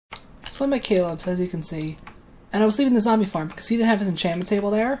So I'm at Caleb's, as you can see. And I was leaving the zombie farm because he didn't have his enchantment table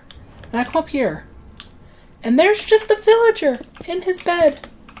there. And I come up here. And there's just a villager in his bed.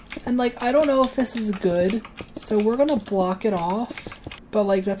 And like, I don't know if this is good. So we're gonna block it off. But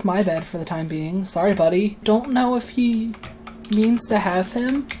like, that's my bed for the time being. Sorry, buddy. Don't know if he means to have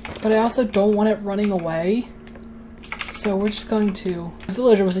him. But I also don't want it running away. So we're just going to... The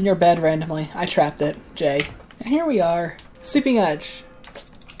villager was in your bed randomly. I trapped it, Jay. And here we are. Sweeping edge.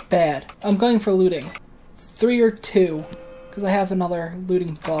 Bad. I'm going for looting. 3 or 2. Because I have another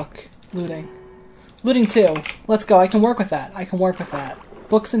looting book. Looting. Looting 2. Let's go. I can work with that. I can work with that.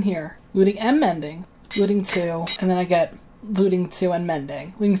 Books in here. Looting and mending. Looting 2. And then I get looting 2 and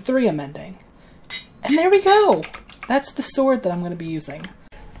mending. Looting 3 and mending. And there we go! That's the sword that I'm going to be using.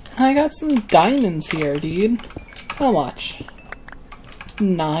 And I got some diamonds here, dude. How much?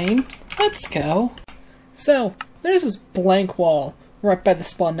 9. Let's go. So, there's this blank wall right by the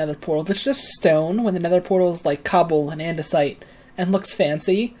spawn nether portal that's just stone when the nether portal is like cobble and andesite and looks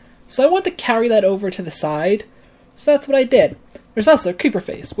fancy. So I want to carry that over to the side. So that's what I did. There's also a creeper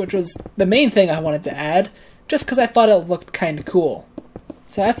face, which was the main thing I wanted to add, just because I thought it looked kind of cool.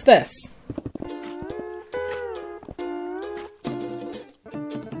 So that's this.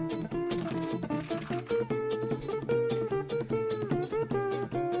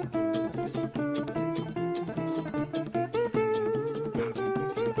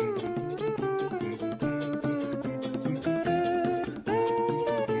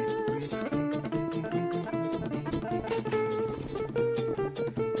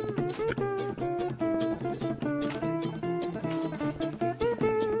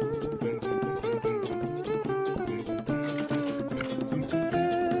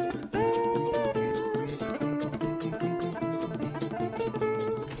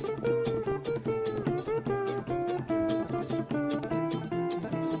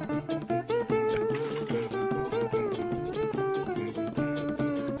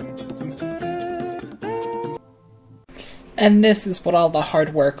 And this is what all the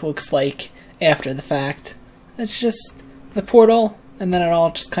hard work looks like after the fact. It's just the portal, and then it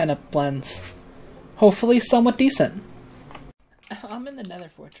all just kind of blends. Hopefully somewhat decent. I'm in the Nether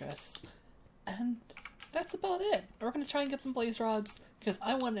Fortress, and that's about it. We're gonna try and get some blaze rods, because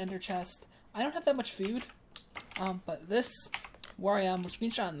I want an ender chest. I don't have that much food, but this, where I am, we're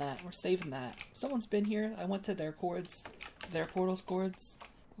screenshotting that, we're saving that. Someone's been here, I went to their cords, their portal's cords,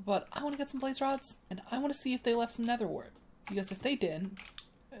 but I want to get some blaze rods, and I want to see if they left some nether wart. Because if they didn't,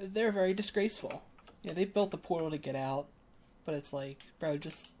 they're very disgraceful. Yeah, they built the portal to get out, but it's like, bro,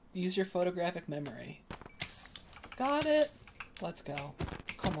 just use your photographic memory. Got it! Let's go.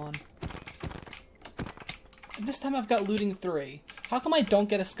 Come on. And this time I've got looting 3. How come I don't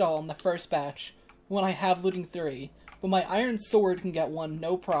get a skull on the first batch when I have looting 3, but my iron sword can get one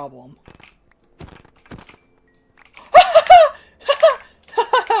no problem?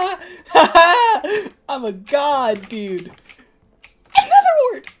 I'm a god, dude!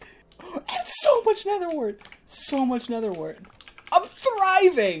 And so much nether wart! So much nether wart. I'm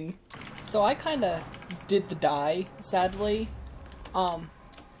thriving! So I kinda did the die, sadly.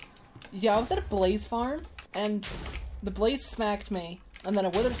 Yeah, I was at a blaze farm, and the blaze smacked me, and then a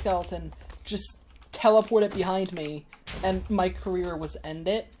wither skeleton just teleported behind me, and my career was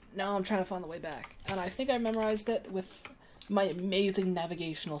ended. Now I'm trying to find the way back. And I think I memorized it with my amazing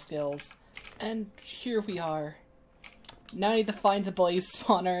navigational skills. And here we are. Now I need to find the blaze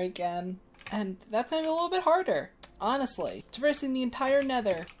spawner again. And that's gonna be a little bit harder, honestly. Traversing the entire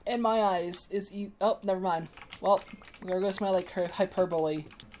nether, in my eyes, is oh, never mind. Well, there goes my, like, hyperbole.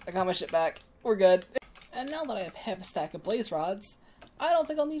 I got my shit back. We're good. And now that I have half a stack of blaze rods, I don't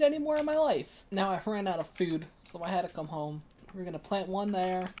think I'll need any more in my life. Now I ran out of food, so I had to come home. We're gonna plant one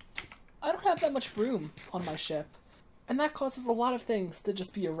there. I don't have that much room on my ship. And that causes a lot of things to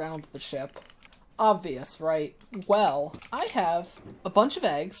just be around the ship. Obvious, right? Well, I have a bunch of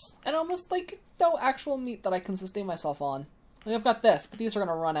eggs and almost like no actual meat that I can sustain myself on. Like I've got this, but these are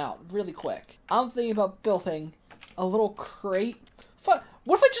gonna run out really quick. I'm thinking about building a little crate. What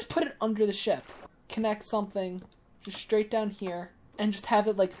if I just put it under the ship? Connect something just straight down here and just have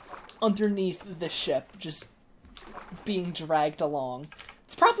it like underneath the ship, just being dragged along.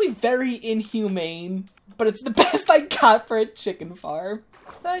 It's probably very inhumane, but it's the best I got for a chicken farm.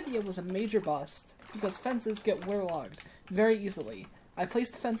 So the idea was a major bust, because fences get waterlogged very easily. I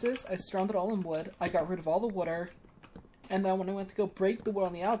placed the fences, I surrounded it all in wood, I got rid of all the water, and then when I went to go break the wood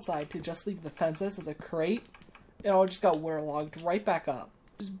on the outside to just leave the fences as a crate, it all just got waterlogged right back up.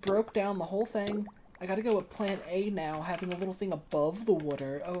 Just broke down the whole thing. I gotta go with plan A now, having a little thing above the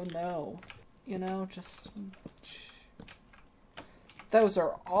water. Oh no. You know, just... those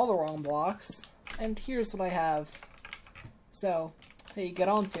are all the wrong blocks. And here's what I have. So, how you get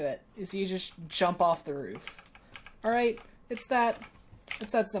onto it is you just jump off the roof. Alright, it's that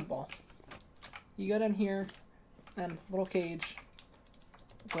simple. You go down here, and little cage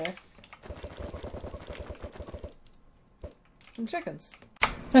with some chickens.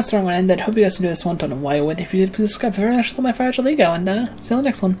 That's where I'm going to end it. Hope you guys enjoyed this one. Don't know why I would. If you did, please subscribe. If you're not, my fragile ego. And see you on the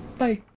next one. Bye.